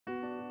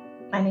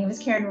My name is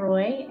Karen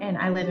Roy, and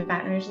I live in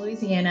Baton Rouge,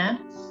 Louisiana.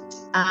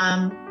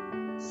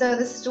 So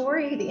the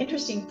story, the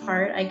interesting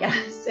part, I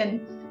guess,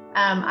 and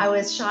I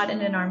was shot in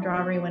an armed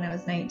robbery when I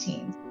was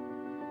 19.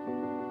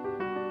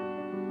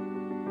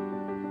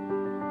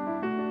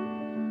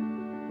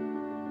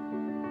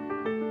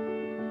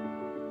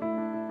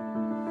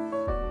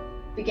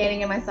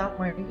 Beginning of my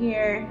sophomore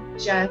year,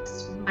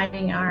 just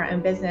minding our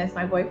own business,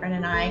 my boyfriend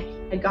and I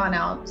had gone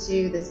out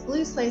to this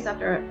blues place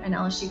after an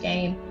LSU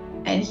game,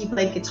 and he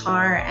played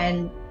guitar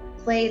and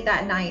played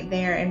that night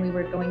there. And we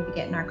were going to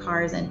get in our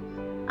cars, and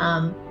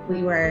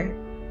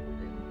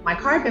my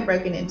car had been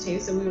broken into,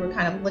 so we were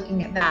kind of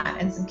looking at that.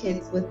 And some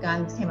kids with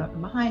guns came up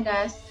from behind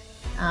us.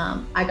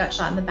 I got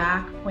shot in the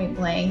back, point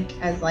blank,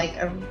 as like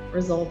a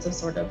result of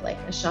sort of like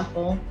a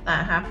shuffle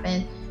that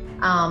happened.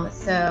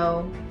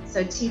 So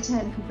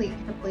T10, complete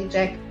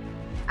paraplegic,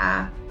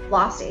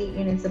 lost 8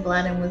 units of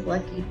blood and was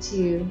lucky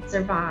to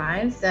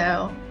survive.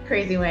 So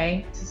crazy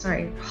way to start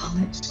your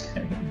college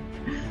career.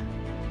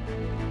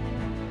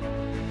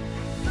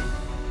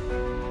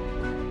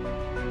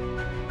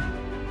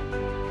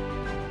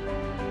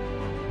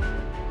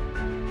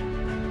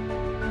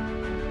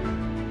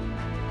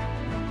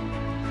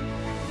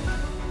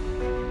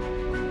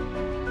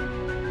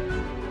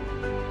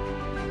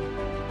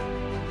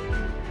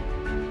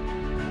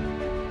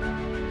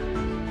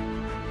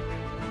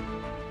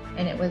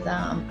 And it was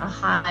a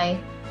high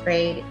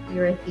grade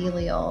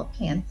urothelial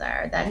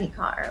cancer that he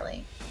caught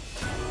early.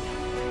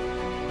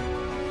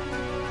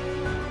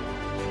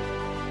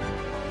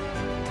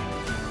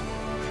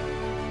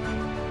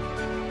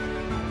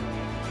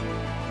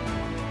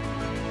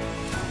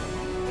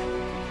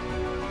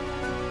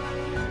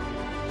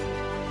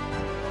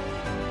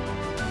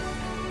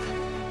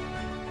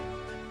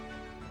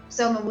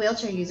 So I'm a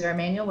wheelchair user, a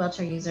manual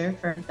wheelchair user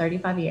for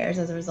 35 years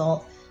as a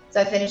result. So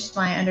I finished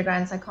my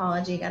undergrad in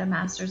psychology, got a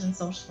master's in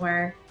social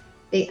work.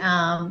 They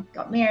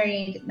got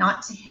married,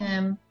 not to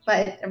him,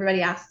 but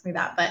everybody asks me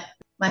that. But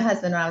my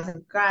husband, when I was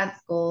in grad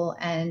school,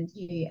 and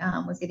he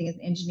was getting his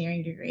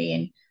engineering degree.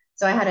 And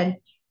so I had a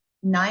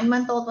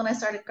 9-month-old when I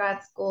started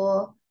grad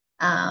school.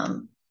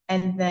 And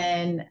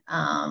then,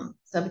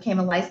 so I became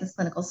a licensed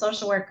clinical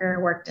social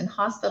worker, worked in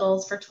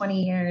hospitals for 20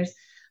 years.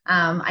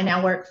 I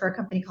now work for a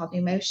company called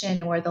New Motion.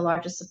 We're the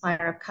largest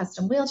supplier of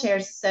custom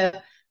wheelchairs. So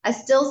I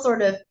still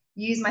sort of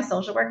use my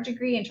social work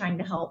degree in trying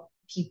to help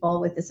people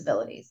with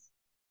disabilities.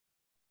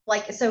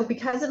 So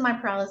because of my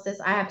paralysis,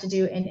 I have to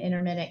do an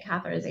intermittent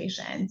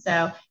catheterization.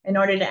 So in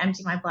order to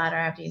empty my bladder,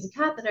 I have to use a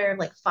catheter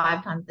like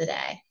 5 times a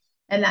day.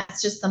 And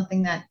that's just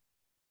something that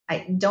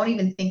I don't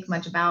even think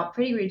much about,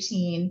 pretty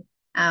routine,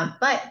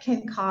 but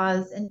can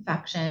cause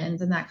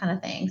infections and that kind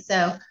of thing.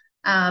 So,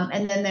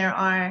 and then there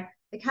are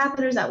the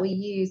catheters that we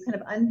use,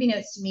 kind of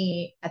unbeknownst to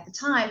me at the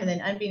time, and then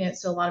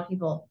unbeknownst to a lot of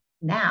people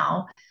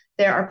now,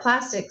 there are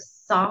plastic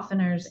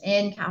softeners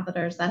in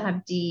catheters that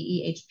have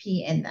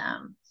DEHP in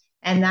them.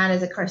 And that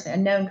is a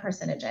known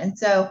carcinogen.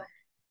 So,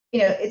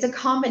 it's a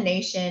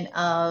combination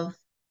of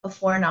a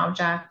foreign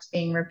object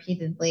being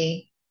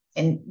repeatedly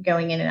and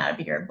going in and out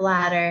of your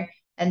bladder,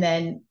 and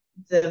then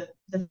the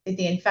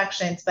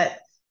infections. But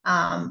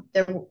I'm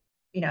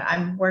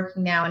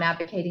working now and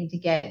advocating to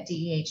get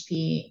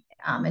DEHP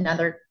and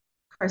other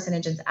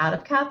carcinogens out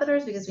of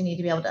catheters because we need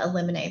to be able to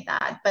eliminate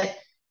that. But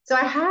so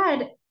I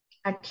had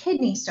a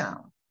kidney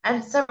stone. I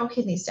had several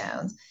kidney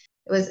stones.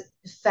 It was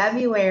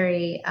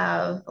February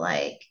of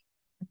I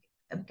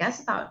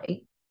guess about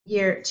 2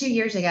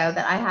 years ago,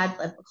 that I had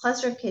a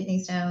cluster of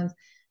kidney stones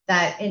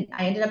that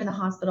I ended up in the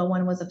hospital.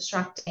 One was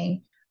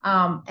obstructing.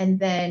 And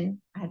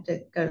then I had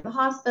to go to the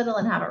hospital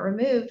and have it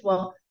removed.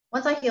 Well,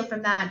 once I healed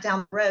from that,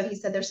 down the road, he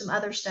said there's some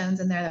other stones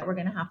in there that we're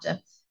going to have to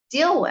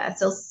deal with.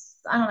 So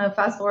I don't know,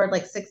 fast forward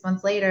like 6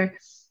 months later,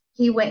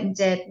 he went and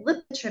did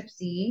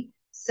lithotripsy.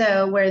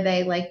 So where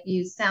they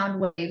use sound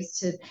waves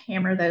to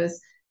hammer those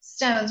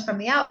stones from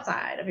the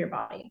outside of your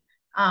body.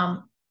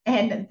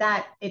 And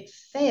that it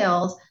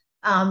failed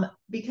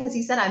because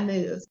he said I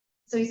moved.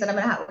 So he said,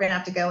 we're going to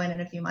have to go in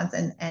a few months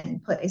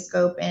and put a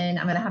scope in.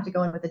 I'm going to have to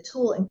go in with a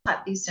tool and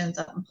cut these stones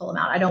up and pull them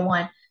out. I don't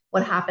want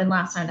what happened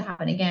last time to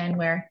happen again,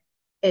 where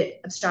it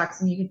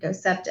obstructs and you could go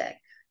septic.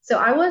 So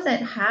I was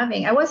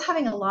having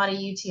a lot of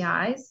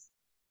UTIs,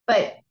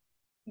 but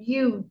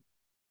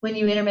when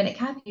you intermittent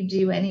cath,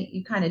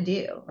 you kind of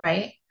do,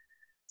 right?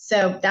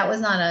 So that was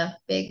not a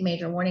big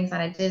major warning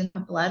sign. I didn't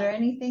have blood or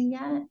anything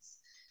yet.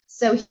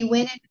 So he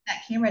went in with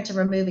that camera to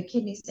remove a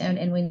kidney stone,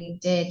 and when he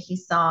did, he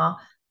saw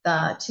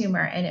the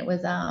tumor, and it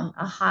was a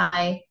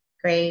high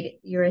grade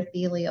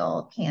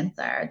urothelial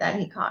cancer that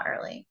he caught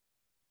early,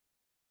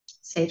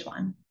 stage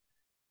 1.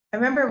 I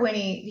remember when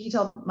he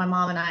told my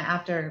mom and I,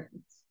 after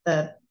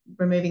the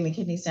removing the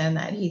kidney stone,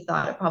 that he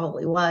thought it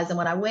probably was. And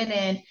when I went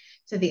in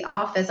to the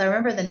office, I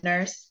remember the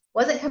nurse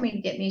wasn't coming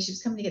to get me. She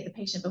was coming to get the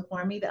patient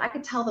before me, but I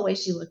could tell the way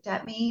she looked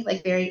at me,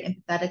 very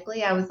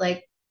empathetically. I was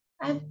like,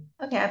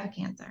 okay, I have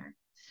cancer.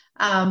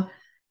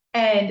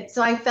 And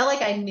so I felt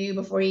like I knew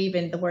before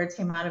even the words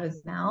came out of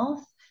his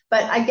mouth.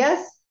 But I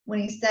guess when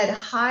he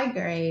said high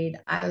grade,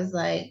 I was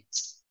like,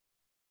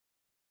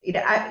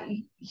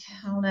 I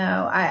don't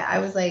know. I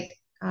was like,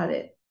 God,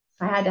 if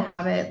I had to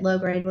have it, low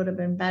grade would have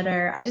been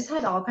better. I just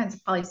had all kinds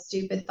of probably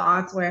stupid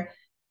thoughts where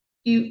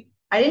I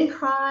didn't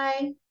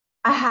cry.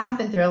 I have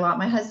been through a lot.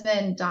 My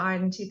husband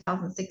died in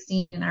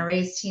 2016 and I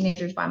raised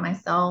teenagers by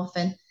myself.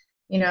 And,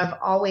 I've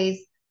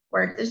always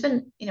worked. There's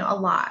been, a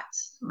lot.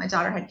 My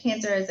daughter had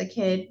cancer as a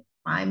kid.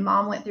 My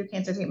mom went through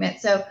cancer treatment.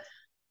 So,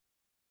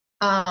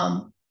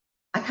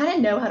 I kind of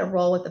know how to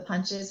roll with the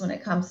punches when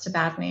it comes to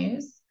bad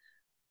news.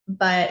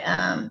 But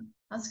I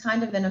was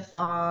kind of in a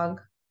fog.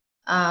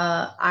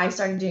 I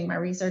started doing my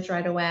research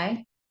right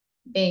away.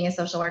 Being a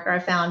social worker, I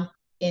found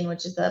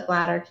which is the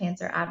Bladder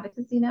Cancer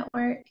Advocacy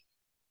Network.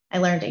 I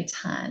learned a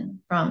ton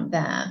from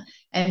them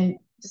and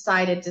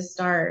decided to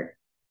start.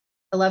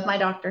 I love my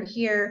doctor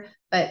here,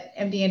 but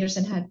MD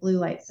Anderson had blue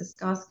light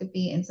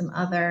cystoscopy and some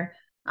other,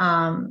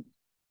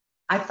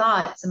 I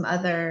thought some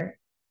other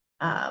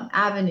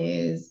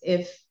avenues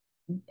if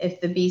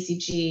the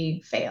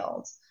BCG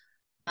failed.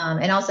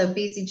 And also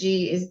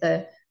BCG is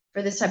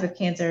for this type of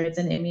cancer, it's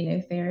an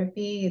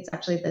immunotherapy. It's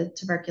actually the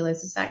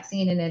tuberculosis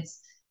vaccine, and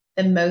it's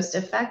the most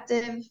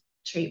effective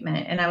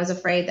treatment. And I was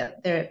afraid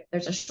that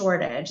there's a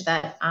shortage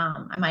that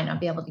I might not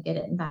be able to get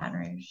it in Baton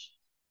Rouge.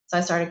 So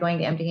I started going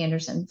to MD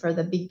Anderson for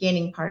the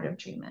beginning part of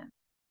treatment.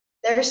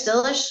 There's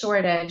still a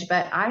shortage,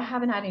 but I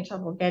haven't had any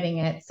trouble getting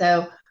it.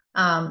 So,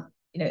 at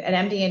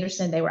MD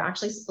Anderson, they were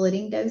actually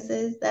splitting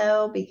doses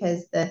though,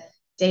 because the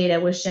data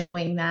was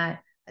showing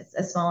that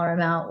a smaller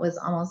amount was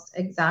almost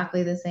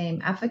exactly the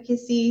same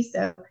efficacy.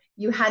 So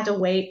you had to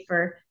wait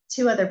for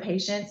 2 other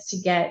patients to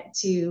get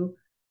to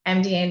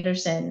MD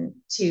Anderson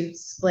to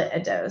split a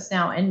dose.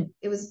 Now, and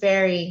it was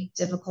very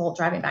difficult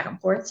driving back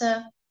and forth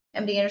to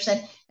MD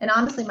Anderson. And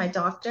honestly, my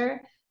doctor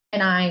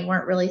and I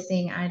weren't really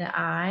seeing eye to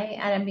eye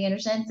at MD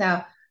Anderson.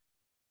 So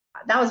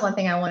that was one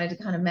thing I wanted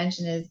to kind of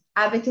mention is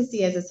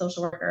advocacy as a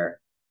social worker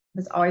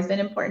has always been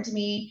important to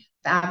me.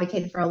 I've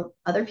advocated for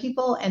other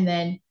people. And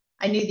then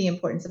I knew the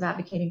importance of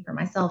advocating for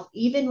myself,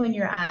 even when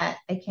you're at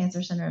a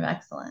cancer center of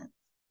excellence.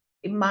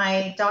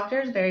 My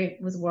doctor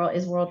is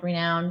world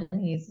renowned,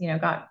 and he's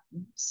got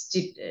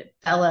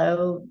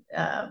fellow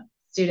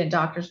student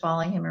doctors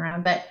following him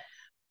around. But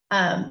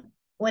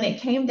when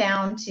it came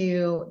down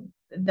to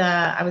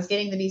I was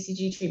getting the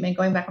BCG treatment,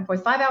 going back and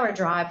forth, 5-hour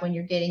drive when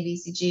you're getting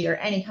BCG or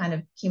any kind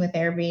of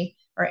chemotherapy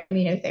or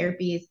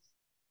immunotherapy is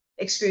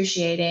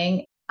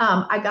excruciating.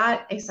 I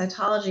got a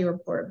cytology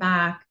report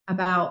back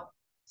about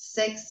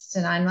 6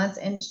 to 9 months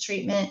into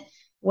treatment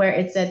where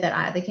it said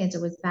that the cancer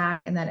was back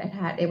and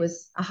that it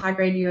was a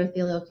high-grade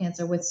urothelial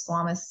cancer with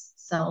squamous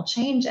cell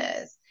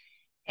changes.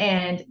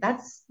 And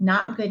that's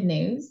not good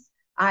news.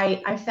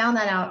 I found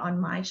that out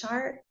on my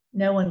chart.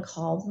 No one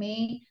called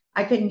me.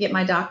 I couldn't get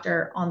my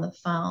doctor on the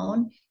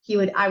phone.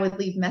 I would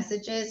leave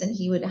messages and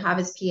he would have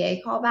his PA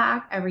call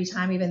back every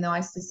time, even though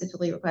I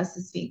specifically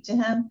requested to speak to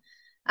him.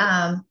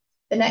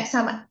 The next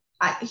time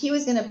he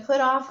was going to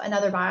put off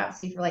another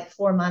biopsy for like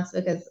 4 months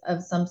because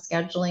of some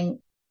scheduling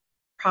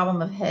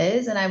problem of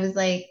his. And I was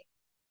like,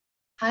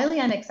 highly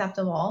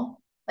unacceptable,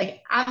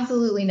 like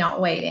absolutely not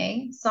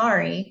waiting.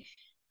 Sorry.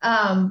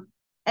 And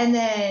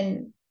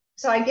then,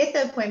 so I get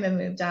the appointment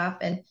moved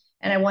up and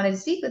I wanted to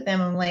speak with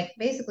them. I'm like,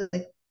 basically,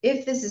 like,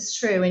 if this is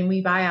true and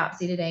we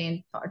biopsy today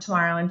and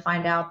tomorrow and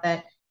find out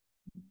that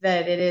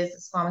it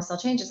is squamous cell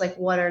changes, like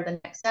what are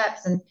the next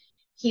steps? And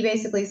he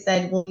basically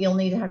said, well, you'll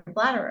need to have your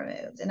bladder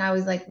removed. And I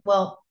was like,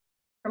 well,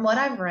 from what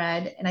I've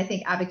read, and I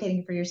think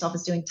advocating for yourself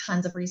is doing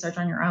tons of research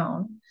on your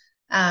own.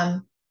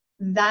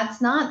 That's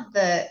not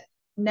the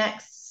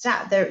next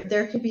step.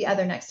 There could be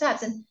other next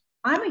steps. And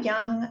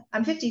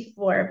I'm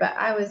 54, but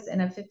I was in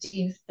a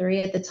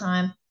 53 at the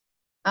time.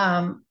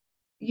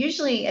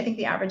 Usually I think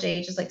the average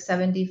age is like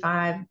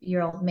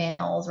 75-year-old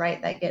males, right,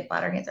 that get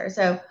bladder cancer.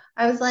 So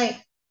I was like,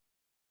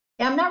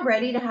 yeah, I'm not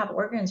ready to have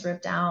organs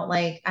ripped out.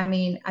 Like, I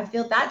mean, I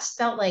feel that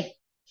felt like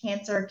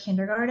cancer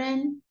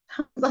kindergarten.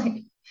 I was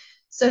like,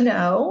 so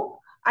no,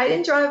 I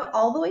didn't drive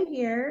all the way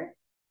here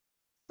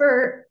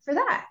for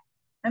that.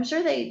 I'm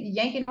sure they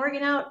yank an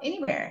organ out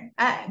anywhere.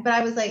 But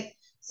I was like,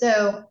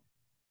 so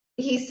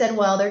he said,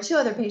 well, there are 2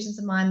 other patients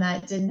of mine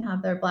that didn't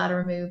have their bladder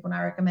removed when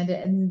I recommended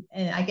it. And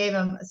I gave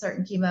them a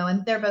certain chemo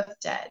and they're both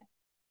dead.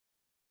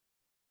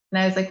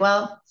 And I was like,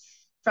 well,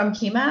 from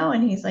chemo?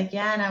 And he's like,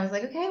 yeah. And I was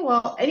like, okay,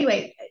 well,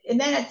 anyway. And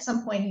then at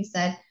some point he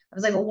said, I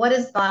was like, well, what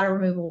does bladder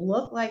removal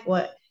look like?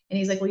 What? And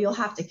he's like, well, you'll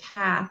have to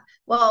cath.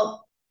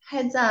 Well,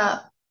 heads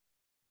up,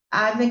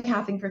 I've been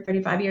cathing for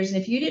 35 years.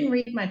 And if you didn't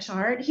read my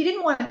chart, he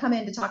didn't want to come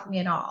in to talk to me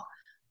at all.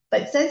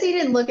 But since he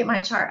didn't look at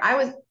my chart, I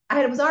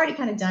was already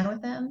kind of done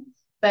with him.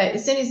 But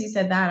as soon as he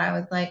said that, I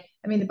was like,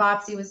 I mean, the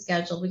biopsy was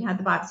scheduled. We had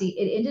the biopsy.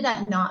 It ended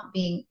up not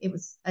being, it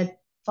was a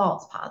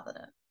false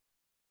positive.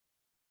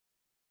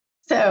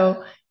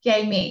 So,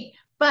 yay me.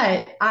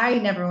 But I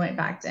never went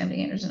back to MD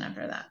Anderson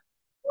after that.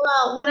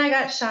 Well, when I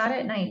got shot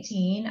at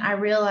 19, I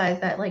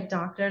realized that like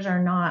doctors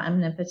are not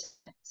omnipotent.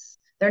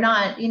 They're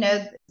not,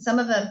 some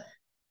of them,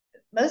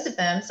 most of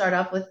them start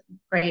off with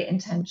great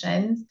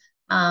intentions.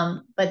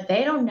 But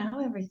they don't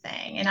know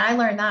everything. And I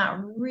learned that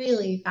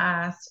really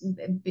fast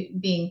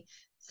being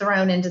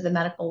thrown into the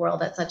medical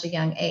world at such a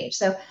young age.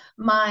 So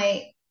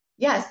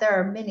yes, there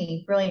are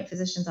many brilliant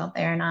physicians out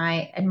there, and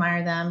I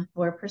admire them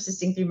for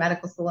persisting through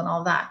medical school and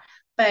all that.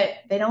 But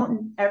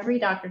every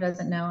doctor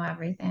doesn't know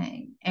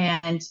everything.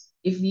 And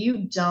if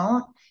you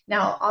don't,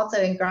 now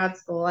also in grad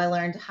school, I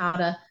learned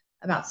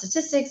about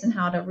statistics and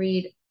how to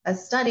read a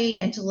study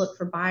and to look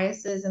for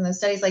biases in those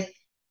studies. Like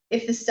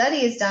if the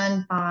study is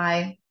done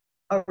by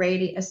a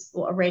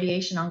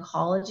radiation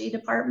oncology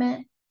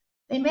department,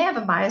 they may have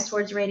a bias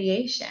towards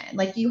radiation.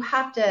 Like you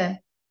have to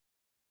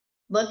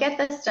look at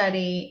the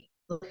study,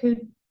 look who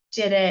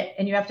did it,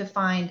 and you have to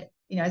find,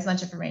 as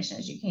much information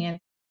as you can.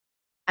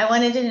 I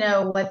wanted to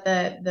know what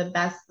the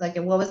best, like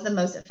what was the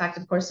most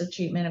effective course of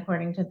treatment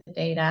according to the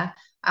data.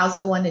 I also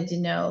wanted to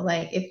know,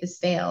 like, if this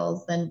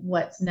fails, then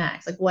what's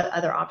next? Like what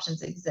other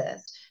options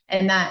exist?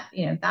 And that,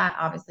 that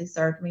obviously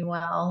served me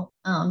well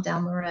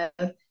down the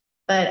road.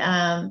 But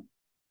I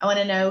want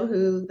to know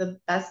who the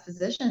best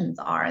physicians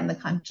are in the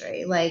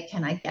country. Like,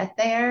 can I get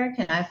there?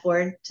 Can I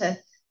afford to,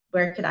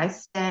 where could I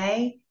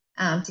stay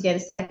to get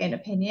a second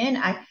opinion?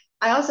 I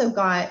also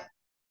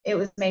it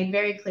was made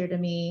very clear to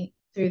me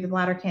through the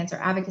Bladder Cancer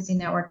Advocacy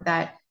Network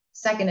that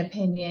second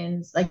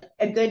opinions, like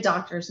a good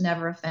doctor is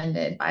never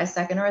offended by a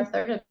second or a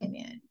third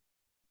opinion.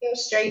 Go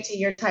straight to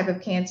your type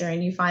of cancer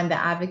and you find the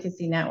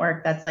advocacy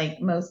network that's like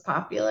most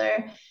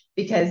popular,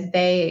 because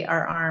they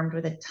are armed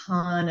with a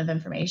ton of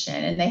information,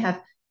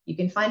 and you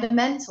can find a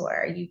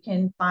mentor, you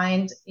can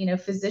find,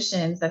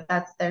 physicians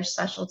that's their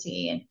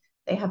specialty, and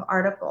they have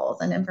articles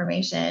and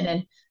information.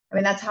 And I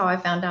mean, that's how I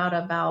found out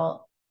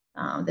about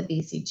the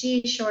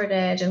BCG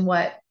shortage and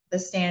what the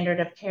standard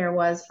of care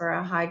was for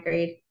a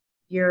high-grade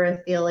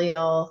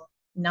urothelial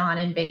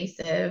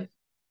non-invasive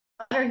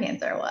bladder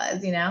cancer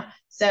was,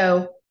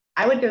 So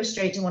I would go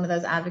straight to one of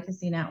those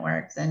advocacy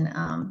networks and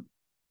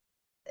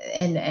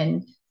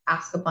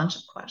ask a bunch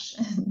of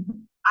questions.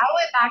 I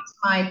went back to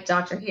my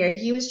doctor here.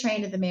 He was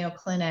trained at the Mayo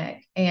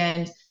Clinic,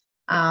 and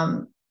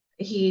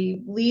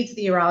he leads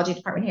the urology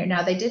department here.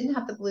 Now, they didn't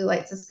have the blue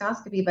light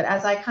cystoscopy, but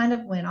as I kind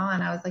of went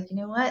on, I was like, you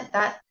know what,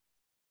 that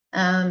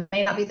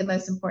may not be the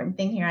most important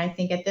thing here. I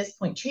think at this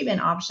point,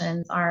 treatment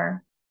options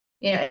are,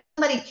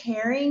 somebody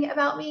caring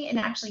about me and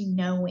actually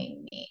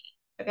knowing me.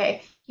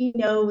 Okay. He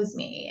knows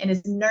me and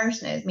his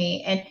nurse knows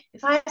me. And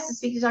if I have to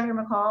speak to Dr.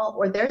 McCall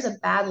or there's a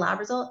bad lab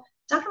result,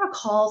 Dr.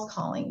 McCall's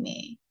calling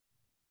me.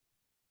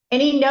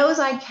 And he knows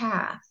I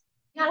cath.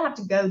 You don't have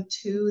to go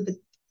to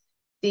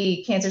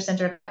the Cancer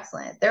Center of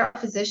Excellence. There are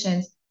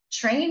physicians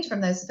trained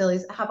from those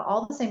facilities that have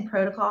all the same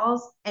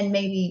protocols and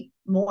maybe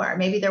more.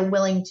 Maybe they're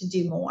willing to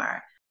do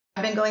more.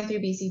 I've been going through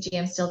BCG.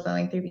 I'm still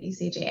going through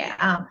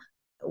BCG.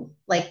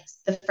 Like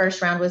the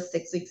first round was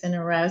 6 weeks in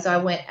a row. So I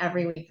went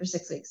every week for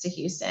 6 weeks to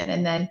Houston,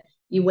 and then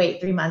you wait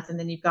 3 months, and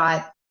then you've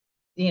got,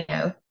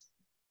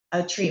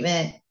 a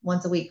treatment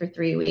once a week for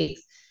 3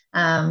 weeks.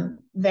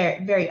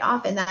 Very, very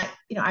often that,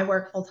 I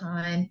work full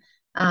time.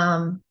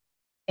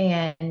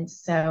 And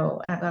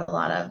so I've got a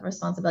lot of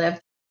responsibility.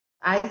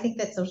 I think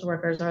that social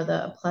workers are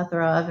the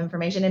plethora of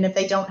information, and if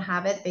they don't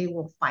have it, they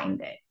will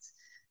find it.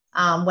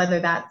 Whether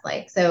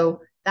that's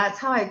so that's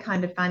how I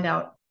kind of found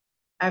out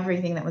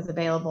everything that was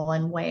available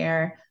and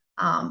where,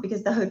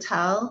 because the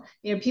hotel,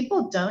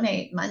 people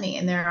donate money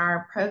and there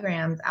are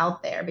programs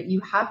out there, but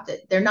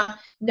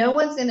no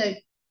one's going to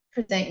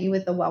present you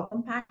with the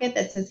welcome packet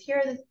that says,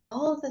 here are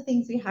all of the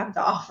things we have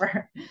to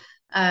offer.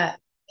 It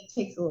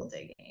takes a little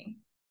digging.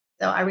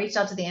 So I reached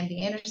out to the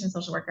MD Anderson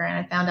social worker,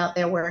 and I found out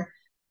there were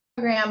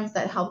programs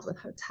that helped with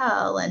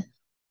hotel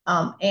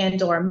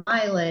and or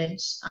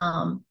mileage,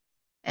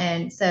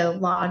 and so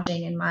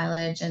lodging and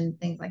mileage and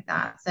things like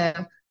that. So,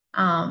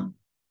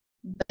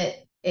 but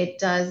it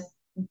does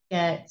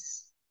get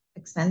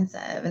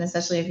expensive, and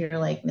especially if you're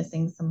like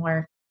missing some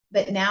work.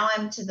 But now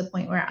I'm to the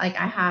point where I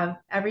have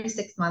every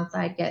 6 months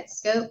I get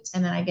scoped,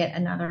 and then I get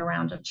another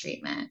round of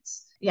treatment.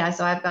 Yeah,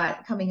 so I've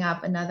got coming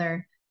up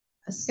a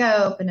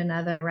scope and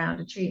another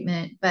round of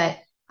treatment, but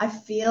I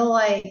feel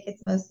like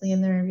it's mostly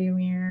in the review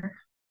mirror.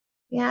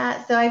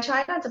 Yeah, so I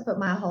tried not to put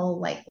my whole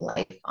life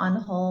on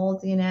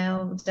hold,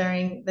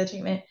 during the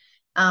treatment,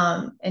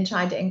 and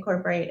tried to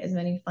incorporate as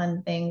many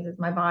fun things as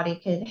my body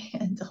could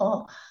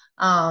handle.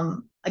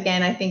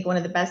 Again, I think one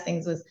of the best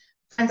things was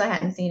friends I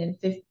hadn't seen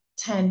in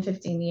 10,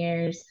 15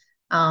 years,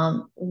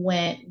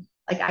 went,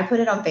 I put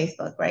it on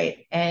Facebook,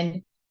 right?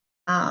 And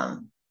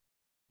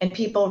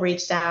people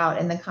reached out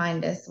in the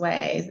kindest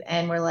ways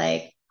and were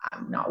like,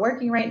 I'm not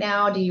working right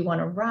now. Do you want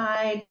to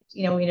ride?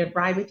 We need to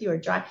ride with you or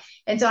drive.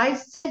 And so I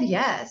said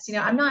yes.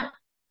 I'm not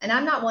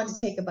one to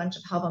take a bunch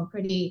of help. I'm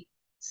pretty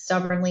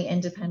stubbornly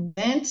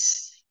independent.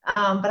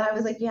 But I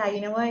was like, yeah, you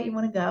know what? You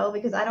want to go?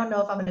 Because I don't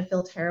know if I'm going to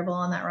feel terrible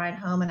on that ride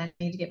home, and I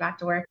need to get back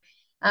to work.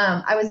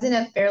 I was in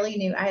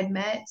I had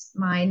met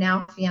my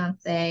now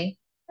fiance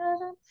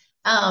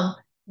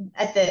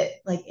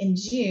in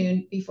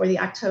June before the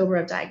October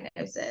of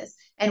diagnosis.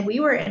 And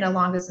we were in a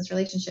long distance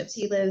relationship.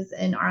 He lives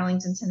in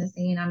Arlington,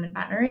 Tennessee, and I'm in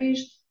Baton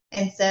Rouge.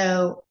 And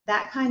so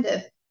that kind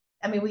of,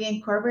 I mean, we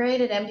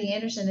incorporated MD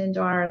Anderson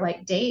into our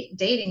like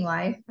dating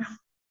life.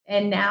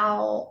 And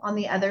now on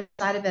the other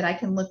side of it, I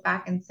can look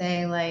back and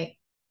say, like,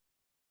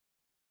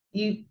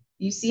 you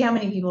see how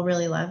many people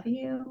really love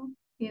you,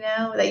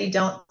 that you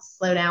don't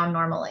slow down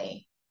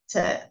normally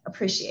to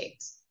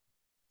appreciate.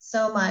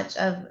 So much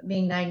of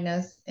being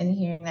diagnosed and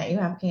hearing that you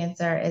have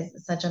cancer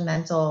is such a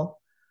mental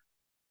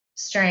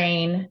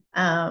strain.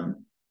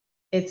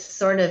 It's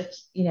sort of,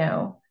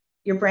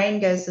 your brain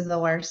goes to the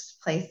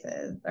worst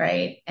places,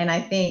 right? And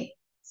I think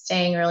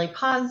staying really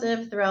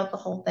positive throughout the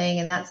whole thing,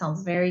 and that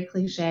sounds very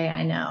cliche,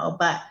 I know,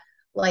 but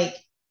like,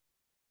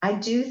 I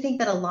do think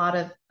that a lot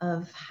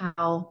of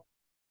how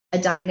a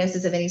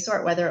diagnosis of any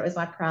sort, whether it was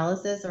my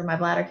paralysis or my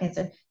bladder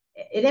cancer,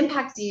 it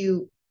impacts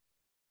you.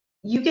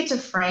 You get to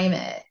frame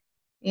it,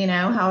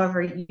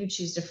 however you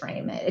choose to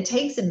frame it. It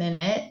takes a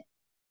minute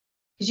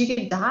because you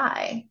could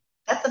die.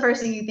 That's the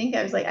first thing you think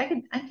of. Is like,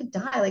 I could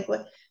die. Like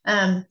what?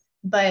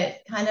 But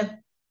kind of,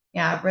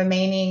 yeah,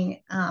 remaining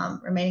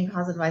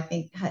positive. I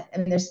think. I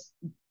mean,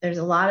 there's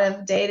a lot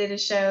of data to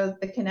show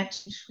the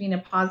connection between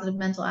a positive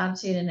mental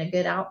attitude and a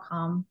good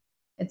outcome.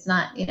 It's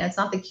not, it's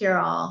not the cure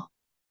all,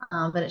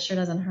 but it sure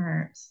doesn't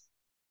hurt.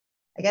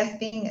 I guess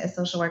being a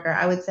social worker,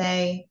 I would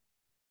say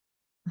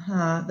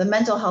the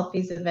mental health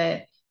piece of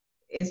it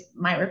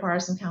might require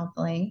some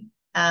counseling.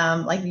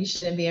 Like you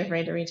shouldn't be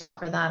afraid to reach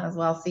out for that as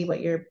well. See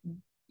what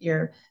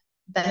your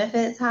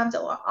benefits have to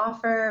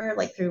offer,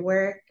 like through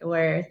work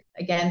or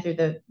again through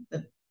the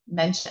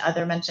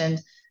other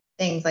mentioned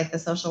things like the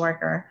social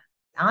worker.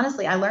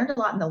 Honestly, I learned a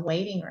lot in the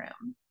waiting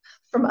room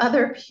from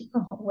other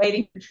people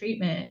waiting for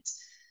treatment.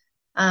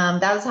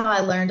 That was how I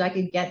learned I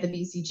could get the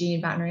BCG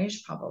in Baton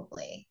Rouge,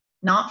 probably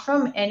not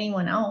from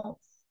anyone else.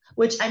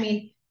 Which I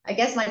mean, I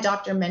guess my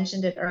doctor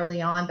mentioned it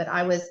early on, but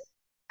I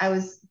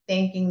was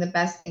thinking the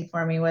best thing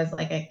for me was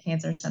like a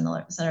cancer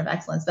center of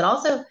excellence, but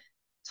also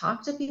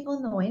talk to people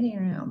in the waiting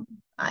room.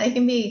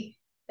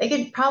 They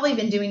could probably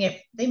been doing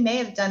it. They may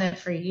have done it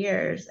for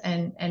years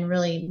and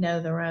really know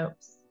the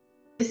ropes.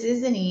 This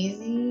isn't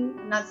easy.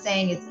 I'm not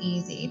saying it's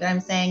easy, but I'm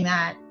saying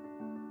that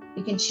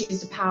you can choose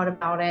to pout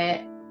about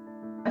it.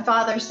 My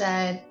father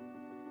said,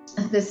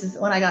 this is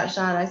when I got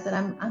shot. I said,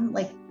 I'm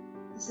like,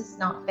 this is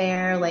not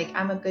fair. Like,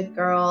 I'm a good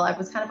girl. I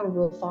was kind of a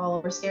rule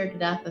follower, scared to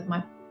death of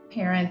my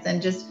parents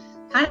and just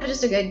kind of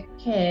just a good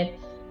kid.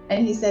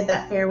 And he said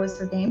that fair was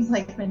for games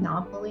like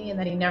Monopoly and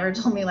that he never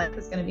told me life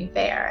was going to be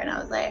fair. And I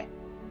was like,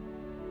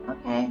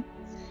 okay,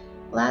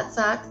 well, that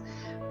sucks.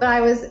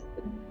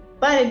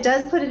 But it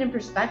does put it in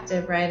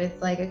perspective, right?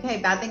 It's like, okay,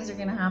 bad things are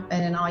going to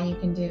happen and all you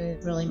can do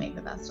is really make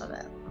the best of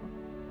it.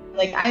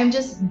 Like, I'm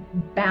just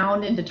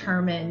bound and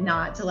determined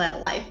not to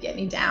let life get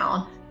me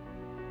down.